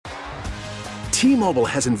T-Mobile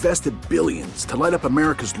has invested billions to light up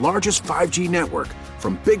America's largest 5G network,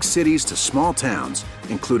 from big cities to small towns,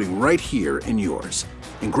 including right here in yours.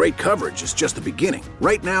 And great coverage is just the beginning.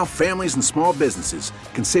 Right now, families and small businesses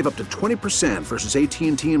can save up to 20% versus AT&T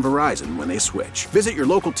and Verizon when they switch. Visit your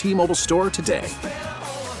local T-Mobile store today.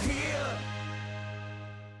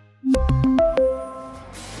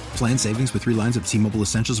 Plan savings with 3 lines of T-Mobile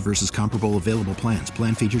Essentials versus comparable available plans.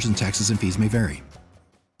 Plan features and taxes and fees may vary.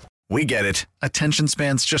 We get it. Attention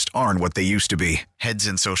spans just aren't what they used to be. Heads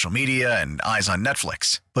in social media and eyes on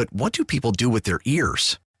Netflix. But what do people do with their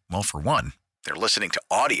ears? Well, for one, they're listening to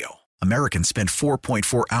audio. Americans spend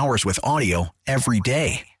 4.4 hours with audio every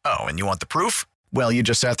day. Oh, and you want the proof? Well, you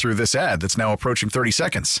just sat through this ad that's now approaching 30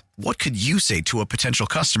 seconds. What could you say to a potential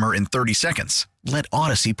customer in 30 seconds? Let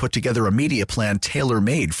Odyssey put together a media plan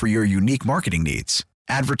tailor-made for your unique marketing needs.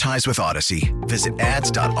 Advertise with Odyssey. Visit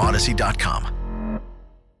ads.odyssey.com.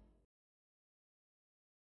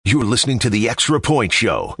 You're listening to the Extra Point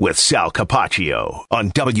Show with Sal Capaccio on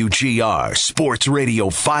WGR Sports Radio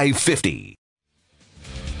 550.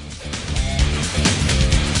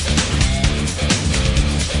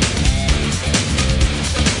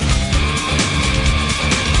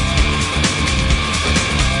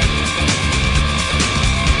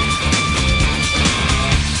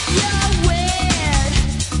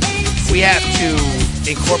 We have to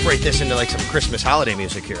incorporate this into like some Christmas holiday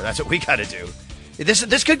music here. That's what we got to do.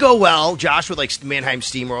 This could go well, Josh, with like Mannheim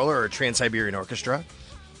Steamroller or Trans-Siberian Orchestra,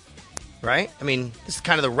 right? I mean, this is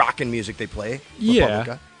kind of the rockin' music they play.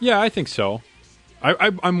 Yeah, I think so.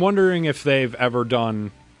 I'm wondering if they've ever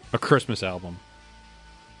done a Christmas album.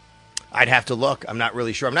 I'd have to look. I'm not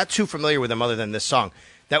really sure. I'm not too familiar with them other than this song.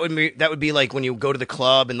 That would be like when you go to the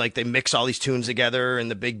club and like they mix all these tunes together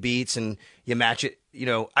and the big beats and you match it. You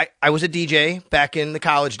know, I was a DJ back in the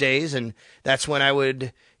college days, and that's when I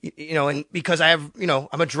would, you know, and because I have, you know,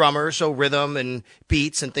 I'm a drummer, so rhythm and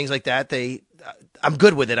beats and things like that, I'm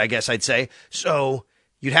good with it, I guess I'd say. So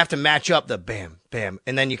you'd have to match up the bam, bam,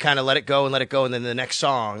 and then you kind of let it go, and then the next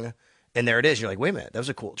song, and there it is. You're like, wait a minute, that was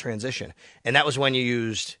a cool transition. And that was when you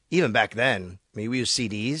used, even back then, I mean, we used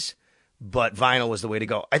CDs, but vinyl was the way to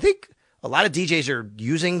go. I think a lot of DJs are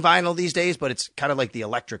using vinyl these days, but it's kind of like the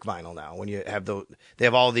electric vinyl now. When you have they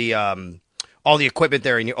have all the equipment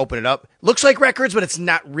there, and you open it up. Looks like records, but it's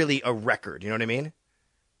not really a record. You know what I mean?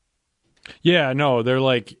 Yeah, no, they're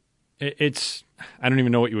like, it's, I don't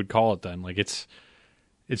even know what you would call it then. Like it's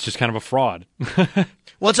just kind of a fraud.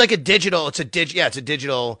 Well, it's like a digital, it's a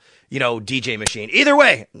digital, you know, DJ machine. Either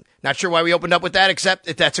way, not sure why we opened up with that, except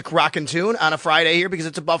if that's a rockin' tune on a Friday here, because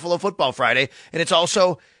it's a Buffalo Football Friday, and it's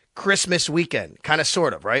also Christmas weekend, kind of,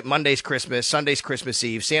 sort of, right? Monday's Christmas, Sunday's Christmas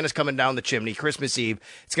Eve, Santa's coming down the chimney, Christmas Eve.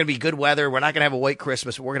 It's going to be good weather. We're not going to have a white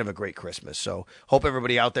Christmas, but we're going to have a great Christmas. So hope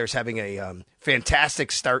everybody out there is having a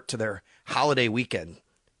fantastic start to their holiday weekend.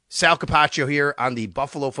 Sal Capaccio here on the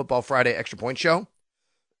Buffalo Football Friday Extra Point Show.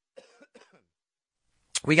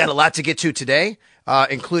 We got a lot to get to today,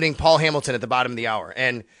 including Paul Hamilton at the bottom of the hour,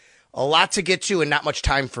 and a lot to get to and not much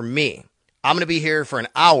time for me. I'm going to be here for an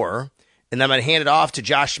hour, and then I'm going to hand it off to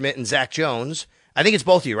Josh Schmidt and Zach Jones. I think it's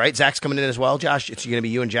both of you, right? Zach's coming in as well, Josh. It's going to be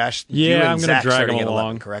you and Josh. Yeah, I'm going to drag them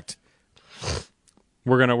along. 11, correct?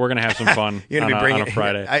 We're gonna have some fun on a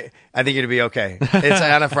Friday. I think you're going to be okay. It's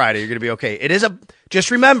on a Friday. You're going to be okay.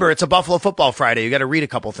 Just remember, it's a Buffalo Football Friday. You got to read a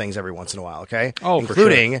couple things every once in a while, okay? Oh,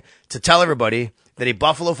 including for sure. To tell everybody that a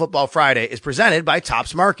Buffalo Football Friday is presented by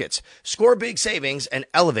Tops Markets. Score big savings and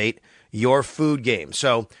elevate your food game.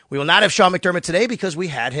 So we will not have Sean McDermott today because we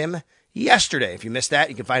had him yesterday. If you missed that,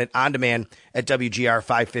 you can find it on demand at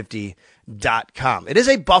WGR550.com. It is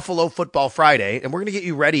a Buffalo Football Friday, and we're going to get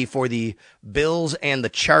you ready for the Bills and the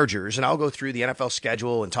Chargers. And I'll go through the NFL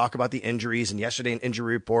schedule and talk about the injuries and yesterday an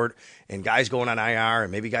injury report and guys going on IR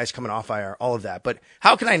and maybe guys coming off IR, all of that. But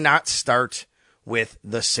how can I not start with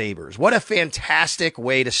the Sabres? What a fantastic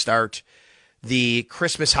way to start the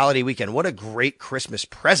Christmas holiday weekend. What a great Christmas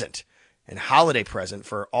present and holiday present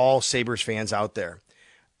for all Sabres fans out there.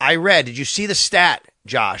 Did you see the stat,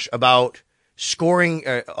 Josh, about scoring,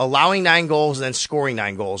 allowing 9 goals and then scoring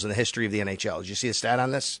 9 goals in the history of the NHL? Did you see the stat on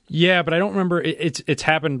this? Yeah, but I don't remember. It's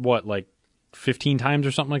happened, what, like 15 times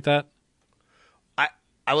or something like that? I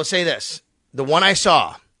will say this. The one I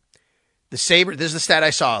saw, the Sabres, this is the stat I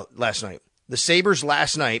saw last night. The Sabres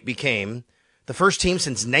last night became the first team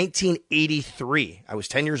since 1983. I was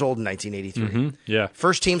 10 years old in 1983. Mm-hmm, yeah.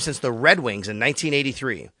 First team since the Red Wings in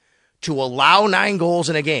 1983 to allow 9 goals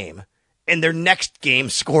in a game and their next game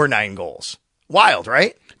score 9 goals. Wild,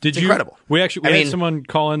 right? It's incredible. We had someone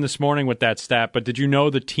call in this morning with that stat, but did you know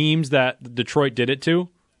the teams that Detroit did it to?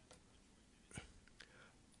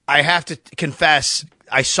 I have to confess,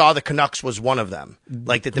 I saw the Canucks was one of them.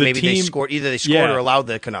 Like that they scored, either they scored or allowed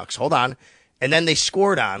the Canucks. Hold on. And then they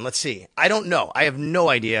scored on, let's see. I don't know. I have no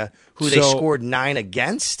idea who they scored 9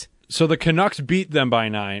 against. So the Canucks beat them by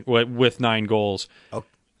 9 with 9 goals. Oh.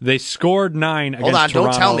 They scored 9 against Toronto.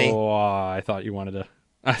 Don't tell me. I thought you wanted to.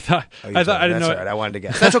 I didn't know. That's right. I wanted to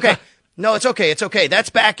guess. That's okay. No, it's okay. It's okay. That's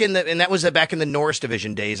back in and that was back in the Norris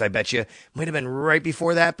Division days. I bet you might have been right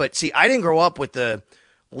before that. But see, I didn't grow up with the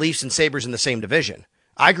Leafs and Sabres in the same division.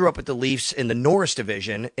 I grew up with the Leafs in the Norris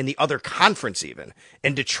Division in the other conference, even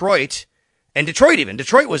in Detroit, even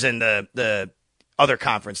Detroit was in the other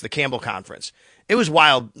conference, the Campbell Conference. It was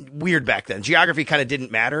weird back then. Geography kind of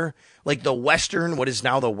didn't matter. Like the Western, what is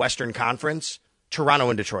now the Western Conference, Toronto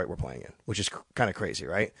and Detroit were playing in, which is kind of crazy,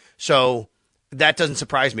 right? So that doesn't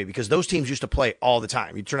surprise me because those teams used to play all the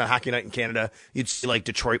time. You'd turn on Hockey Night in Canada, you'd see like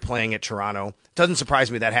Detroit playing at Toronto. It doesn't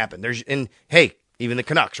surprise me that happened. Hey, even the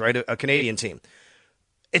Canucks, right? A Canadian team.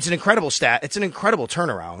 It's an incredible stat. It's an incredible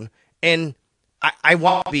turnaround. And I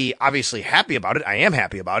want to be obviously happy about it. I am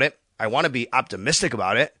happy about it. I want to be optimistic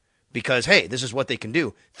about it because, hey, this is what they can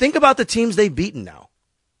do. Think about the teams they've beaten now.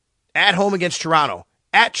 At home against Toronto,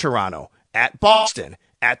 at Boston,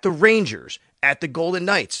 at the Rangers, at the Golden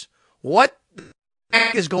Knights. What the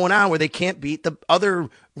heck is going on where they can't beat the other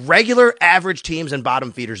regular average teams and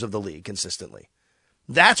bottom feeders of the league consistently?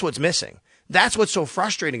 That's what's missing. That's what's so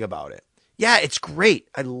frustrating about it. Yeah, it's great.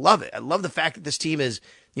 I love it. I love the fact that this team is,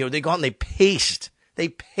 they go out and they paced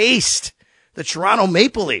the Toronto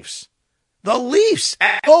Maple Leafs. The Leafs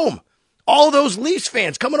at home. All those Leafs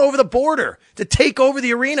fans coming over the border to take over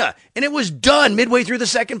the arena. And it was done midway through the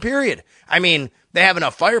second period. I mean, they have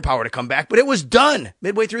enough firepower to come back, but it was done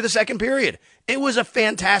midway through the second period. It was a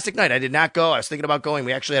fantastic night. I did not go. I was thinking about going.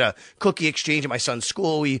 We actually had a cookie exchange at my son's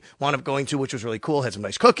school we wound up going to, which was really cool. Had some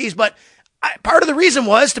nice cookies. But part of the reason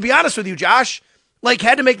was, to be honest with you, Josh,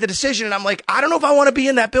 had to make the decision. And I'm like, I don't know if I want to be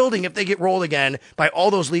in that building if they get rolled again by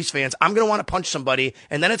all those Leafs fans. I'm going to want to punch somebody,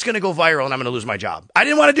 and then it's going to go viral, and I'm going to lose my job. I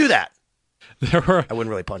didn't want to do that. I wouldn't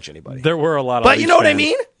really punch anybody. There were a lot of But Leafs you know what fans. I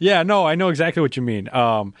mean? Yeah, no, I know exactly what you mean.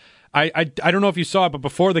 I don't know if you saw it, but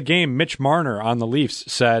before the game, Mitch Marner on the Leafs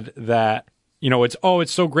said that,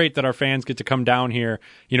 it's so great that our fans get to come down here.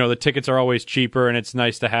 The tickets are always cheaper, and it's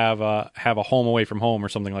nice to have a home away from home or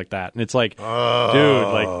something like that. And it's like, dude,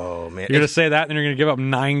 man, you're going to say that, and then you're going to give up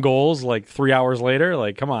 9 goals 3 hours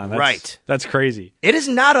later? Come on. That's crazy. It is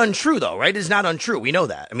not untrue, though, right? It is not untrue. We know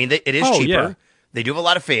that. I mean, it is cheaper. Yeah. They do have a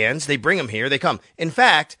lot of fans. They bring them here. They come. In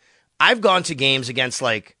fact, I've gone to games against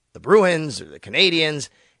the Bruins or the Canadians,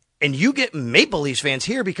 and you get Maple Leafs fans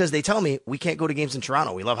here because they tell me we can't go to games in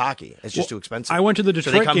Toronto. We love hockey. It's just too expensive. I went to the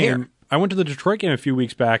Detroit game. Here. I went to the Detroit game a few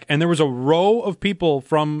weeks back, and there was a row of people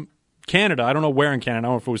from Canada. I don't know where in Canada. I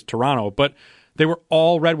don't know if it was Toronto, but they were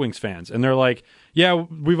all Red Wings fans, and they're like, yeah,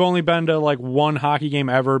 we've only been to one hockey game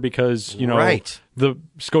ever because, the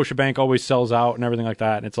Scotiabank always sells out and everything like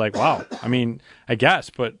that. And it's like, wow, I mean, I guess,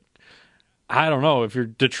 but I don't know. If you're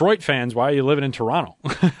Detroit fans, why are you living in Toronto?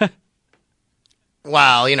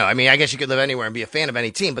 Well, I guess you could live anywhere and be a fan of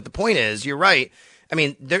any team. But the point is, you're right. I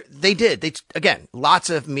mean, again, lots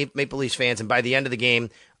of Maple Leafs fans. And by the end of the game,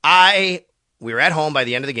 we were at home by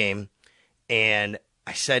the end of the game, and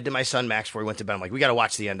I said to my son, Max, before we went to bed, I'm like, we got to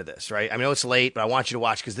watch the end of this, right? I know it's late, but I want you to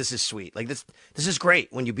watch because this is sweet. This is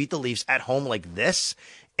great when you beat the Leafs at home like this.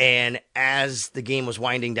 And as the game was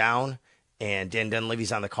winding down and Dan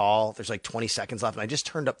Dunleavy's on the call, there's 20 seconds left, and I just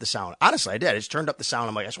turned up the sound. Honestly, I did. I just turned up the sound.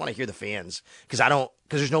 I'm like, I just want to hear the fans because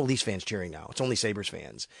there's no Leafs fans cheering now. It's only Sabres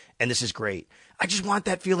fans. And this is great. I just want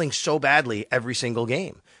that feeling so badly every single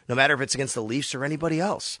game, no matter if it's against the Leafs or anybody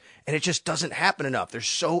else. And it just doesn't happen enough. They're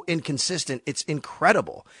so inconsistent. It's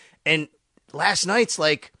incredible. And last night's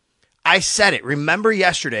I said it. Remember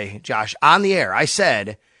yesterday, Josh, on the air, I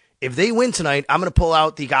said, if they win tonight, I'm going to pull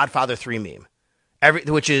out the Godfather 3 meme,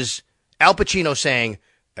 which is Al Pacino saying,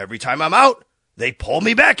 every time I'm out, they pull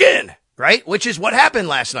me back in, right? Which is what happened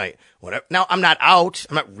last night. Now, I'm not out.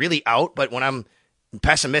 I'm not really out, but when I'm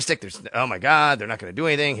pessimistic, there's, oh my God, they're not going to do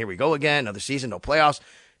anything. Here we go again. Another season, no playoffs.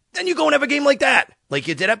 Then you go and have a game like that, like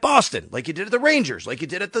you did at Boston, like you did at the Rangers, like you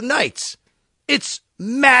did at the Knights. It's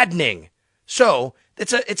maddening. So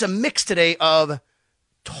it's a mix today of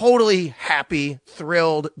totally happy,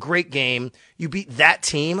 thrilled, great game. You beat that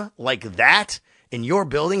team like that in your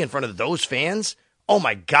building in front of those fans. Oh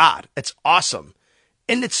my God, it's awesome.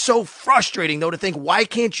 And it's so frustrating, though, to think, why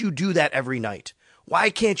can't you do that every night? Why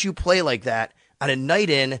can't you play like that on a night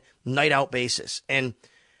in, night out basis? And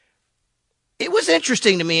it was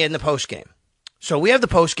interesting to me in the postgame. So we have the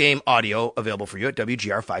postgame audio available for you at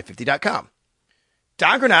WGR550.com.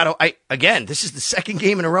 Don Granato, this is the second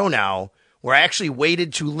game in a row now where I actually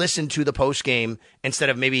waited to listen to the post game instead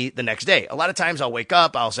of maybe the next day. A lot of times I'll wake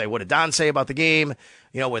up, I'll say, what did Don say about the game?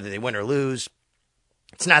 Whether they win or lose.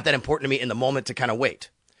 It's not that important to me in the moment to kind of wait.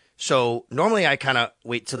 So normally I kind of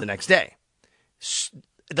wait till the next day.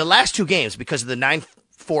 The last two games, because of the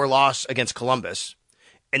 9-4 loss against Columbus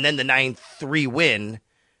and then the 9-3 win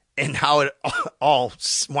and how it all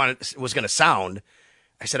was going to sound,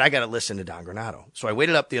 I said, I got to listen to Don Granato. So I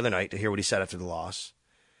waited up the other night to hear what he said after the loss.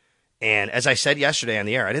 And as I said yesterday on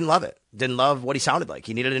the air, I didn't love it. Didn't love what he sounded like.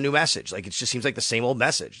 He needed a new message. Like, it just seems like the same old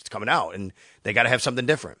message. It's coming out, and they got to have something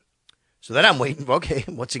different. So then I'm waiting. Okay,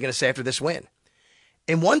 what's he going to say after this win?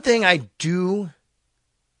 And one thing I do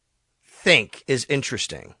think is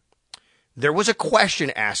interesting, there was a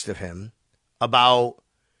question asked of him about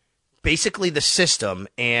basically the system,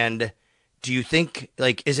 and do you think,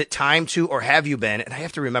 like, is it time to, or have you been? And I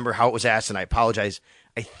have to remember how it was asked, and I apologize.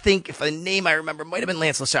 I think if the name I remember might have been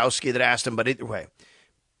Lance Lasowski that asked him, but either way,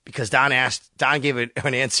 because Don gave an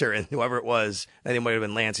answer, and whoever it was, I think it might have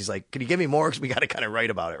been Lance. He's like, "Can you give me more? Because we got to kind of write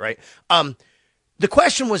about it, right?" The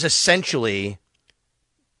question was essentially,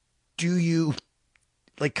 do you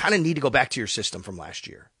kind of need to go back to your system from last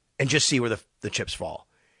year and just see where the chips fall?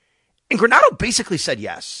 And Granato basically said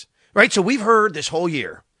yes, right? So we've heard this whole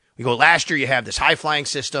year. We go, last year you have this high-flying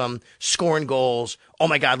system, scoring goals. Oh,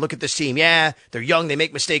 my God, look at this team. Yeah, they're young. They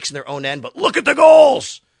make mistakes in their own end. But look at the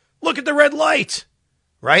goals. Look at the red light.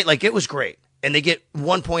 Right? Like, it was great. And they get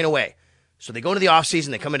 1 point away. So they go into the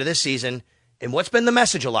offseason. They come into this season. And what's been the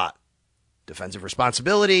message a lot? Defensive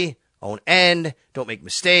responsibility, own end, don't make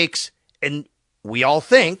mistakes. And we all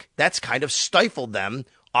think that's kind of stifled them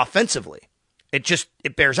offensively.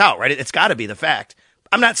 It bears out, right? It's got to be the fact.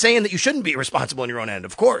 I'm not saying that you shouldn't be responsible in your own end,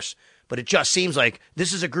 of course, but it just seems like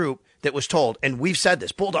this is a group that was told, and we've said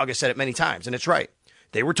this, Bulldog has said it many times, and it's right.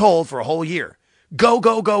 They were told for a whole year, go,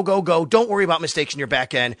 go, go, go, go. Don't worry about mistakes in your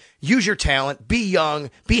back end. Use your talent. Be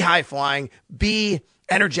young. Be high-flying. Be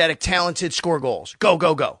energetic, talented, score goals. Go,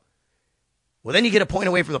 go, go. Well, then you get a point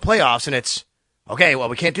away from the playoffs, and it's, okay, well,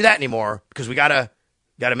 we can't do that anymore because we got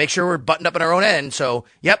to make sure we're buttoned up in our own end. So,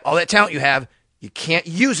 yep, all that talent you have, you can't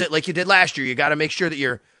use it like you did last year. You got to make sure that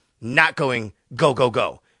you're not going go, go,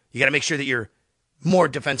 go. You got to make sure that you're more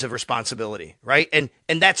defensive responsibility, right? And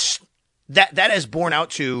that has borne out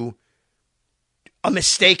to a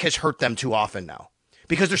mistake has hurt them too often now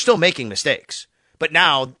because they're still making mistakes. But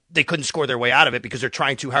now they couldn't score their way out of it because they're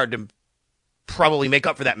trying too hard to probably make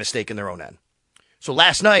up for that mistake in their own end. So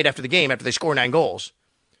last night after the game, after they score 9 goals,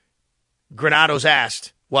 Granato's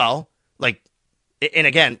asked, well, and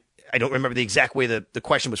again, I don't remember the exact way the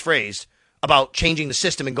question was phrased, about changing the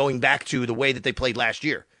system and going back to the way that they played last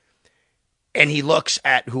year. And he looks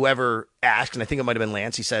at whoever asked, and I think it might have been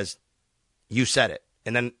Lance. He says, you said it.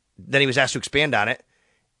 And then he was asked to expand on it,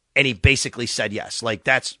 and he basically said yes. Like,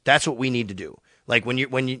 that's what we need to do. Like, we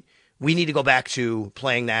need to go back to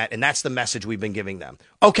playing that, and that's the message we've been giving them.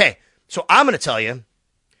 Okay, so I'm going to tell you,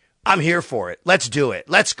 I'm here for it. Let's do it.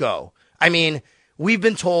 Let's go. I mean, we've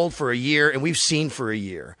been told for a year, and we've seen for a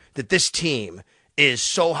year, that this team is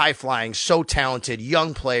so high-flying, so talented,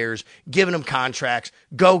 young players, giving them contracts,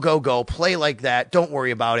 go, go, go, play like that, don't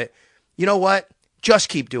worry about it. You know what? Just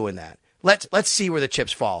keep doing that. Let's see where the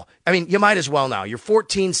chips fall. I mean, you might as well now. You're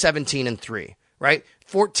 14, 17, and 3, right?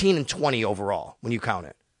 14 and 20 overall when you count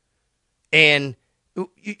it. And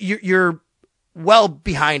you're well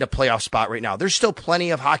behind a playoff spot right now. There's still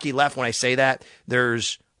plenty of hockey left when I say that.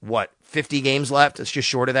 There's, 50 games left? It's just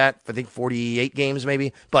short of that. I think 48 games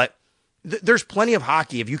maybe. But there's plenty of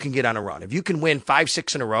hockey if you can get on a run. If you can win 5,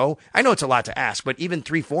 6 in a row, I know it's a lot to ask, but even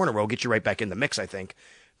 3, 4 in a row gets you right back in the mix, I think.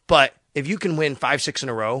 But if you can win 5, 6 in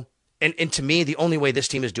a row, and to me, the only way this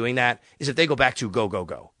team is doing that is if they go back to go, go,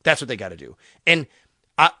 go. That's what they got to do. And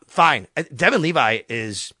fine. Devin Levi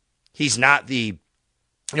he's not the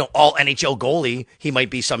all NHL goalie he might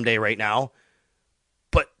be someday right now.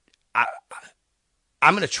 But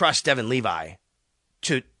I'm going to trust Devin Levi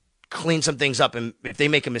to clean some things up, and if they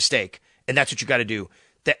make a mistake, and that's what you got to do.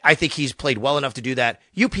 That I think he's played well enough to do that.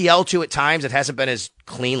 UPL too at times. It hasn't been as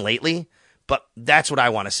clean lately, but that's what I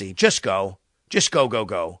want to see. Just go, go,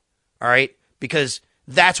 go. All right, because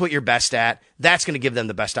that's what you're best at. That's going to give them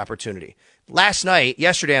the best opportunity.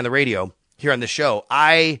 Yesterday on the radio here on the show,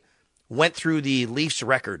 I went through the Leafs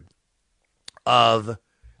record of,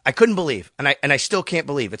 I couldn't believe, and I still can't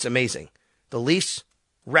believe, it's amazing. The Leafs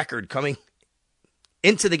record coming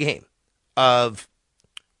into the game of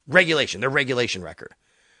regulation, their regulation record.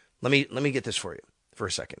 Let me get this for you for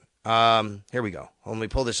a second. Here we go. Let me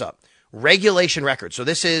pull this up. Regulation record. So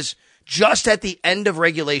this is just at the end of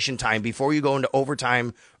regulation time before you go into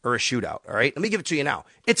overtime or a shootout. All right, let me give it to you now.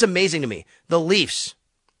 It's amazing to me. The Leafs,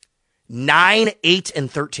 9, 8,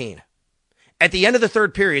 and 13. At the end of the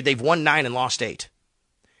third period, they've won 9 and lost 8.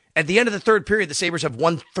 At the end of the third period, the Sabres have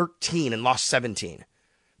won 13 and lost 17.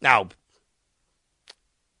 Now,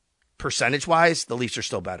 percentage-wise, the Leafs are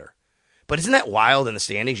still better. But isn't that wild in the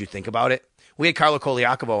standings? You think about it. We had Carlo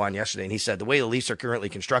Koliakovo on yesterday, and he said, the way the Leafs are currently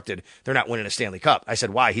constructed, they're not winning a Stanley Cup. I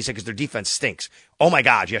said, why? He said, because their defense stinks. Oh, my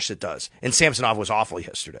God, yes, it does. And Samsonov was awful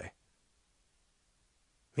yesterday.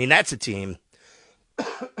 I mean, that's a team.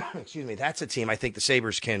 Excuse me, that's a team I think the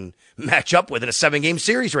Sabres can match up with in a 7-game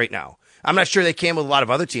series right now. I'm not sure they can with a lot of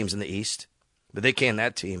other teams in the East, but they can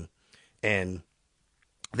that team. And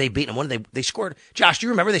they beat them. They scored. Josh, do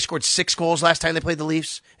you remember they scored 6 goals last time they played the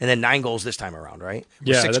Leafs, and then 9 goals this time around, right?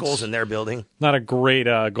 Yeah, 6 goals in their building. Not a great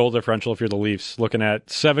goal differential if you're the Leafs. Looking at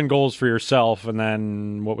 7 goals for yourself, and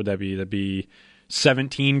then what would that be? That'd be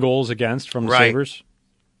 17 goals against from the Sabres.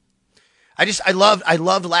 I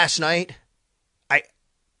loved last night.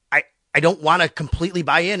 I don't want to completely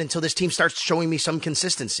buy in until this team starts showing me some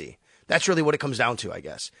consistency. That's really what it comes down to, I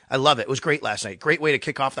guess. I love it. It was great last night. Great way to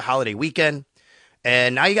kick off the holiday weekend.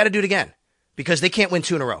 And now you got to do it again because they can't win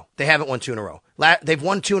 2 in a row. They haven't won 2 in a row. They've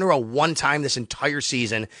won 2 in a row one time this entire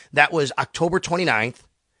season. That was October 29th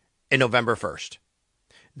and November 1st.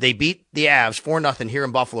 They beat the Avs 4-0 here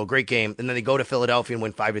in Buffalo. Great game. And then they go to Philadelphia and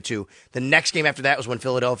win 5-2. The next game after that was when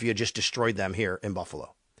Philadelphia just destroyed them here in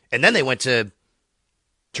Buffalo. And then they went to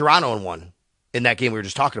Toronto and won in that game we were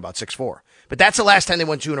just talking about, 6-4. But that's the last time they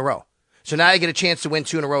won 2 in a row. So now they get a chance to win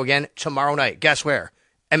 2 in a row again tomorrow night. Guess where?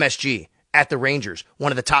 MSG at the Rangers,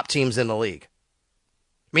 one of the top teams in the league.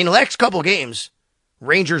 I mean, the next couple games,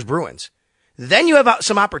 Rangers, Bruins. Then you have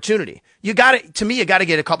some opportunity. You got to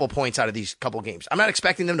get a couple points out of these couple games. I'm not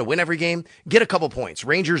expecting them to win every game. Get a couple points.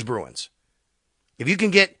 Rangers, Bruins. If you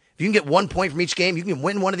can get 1 point from each game, you can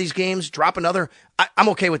win one of these games, drop another. I'm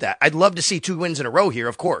okay with that. I'd love to see 2 wins in a row here,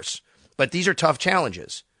 of course. But these are tough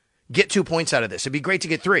challenges. Get 2 points out of this. It'd be great to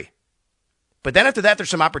get 3. But then after that,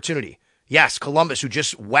 there's some opportunity. Yes, Columbus, who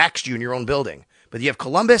just waxed you in your own building. But you have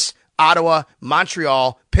Columbus, Ottawa,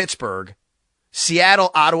 Montreal, Pittsburgh,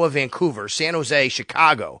 Seattle, Ottawa, Vancouver, San Jose,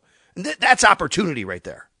 Chicago. That's opportunity right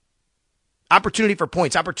there. Opportunity for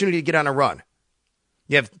points, opportunity to get on a run.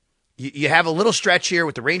 You have a little stretch here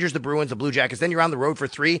with the Rangers, the Bruins, the Blue Jackets. Then you're on the road for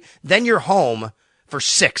 3. Then you're home for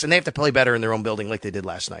 6. And they have to play better in their own building like they did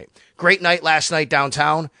last night. Great night last night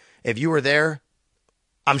downtown. If you were there,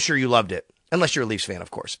 I'm sure you loved it. Unless you're a Leafs fan,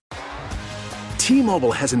 of course.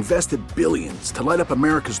 T-Mobile has invested billions to light up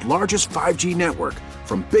America's largest 5G network,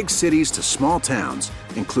 from big cities to small towns,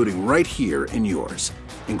 including right here in yours.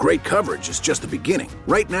 And great coverage is just the beginning.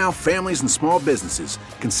 Right now, families and small businesses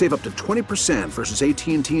can save up to 20% versus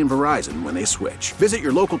AT&T and Verizon when they switch. Visit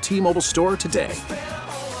your local T-Mobile store today.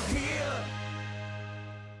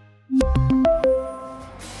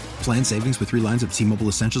 Plan savings with 3 lines of T-Mobile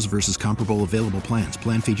Essentials versus comparable available plans.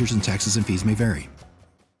 Plan features and taxes and fees may vary.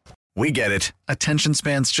 We get it. Attention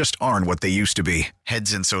spans just aren't what they used to be.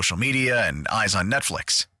 Heads in social media and eyes on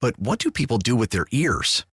Netflix. But what do people do with their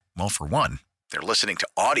ears? Well, for one, they're listening to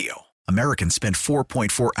audio. Americans spend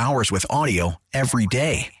 4.4 hours with audio every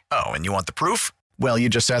day. Oh, and you want the proof? Well, you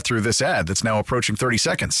just sat through this ad that's now approaching 30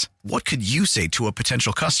 seconds. What could you say to a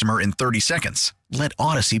potential customer in 30 seconds? Let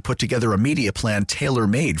Odyssey put together a media plan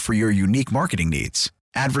tailor-made for your unique marketing needs.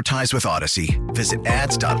 Advertise with Odyssey. Visit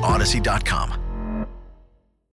ads.odyssey.com.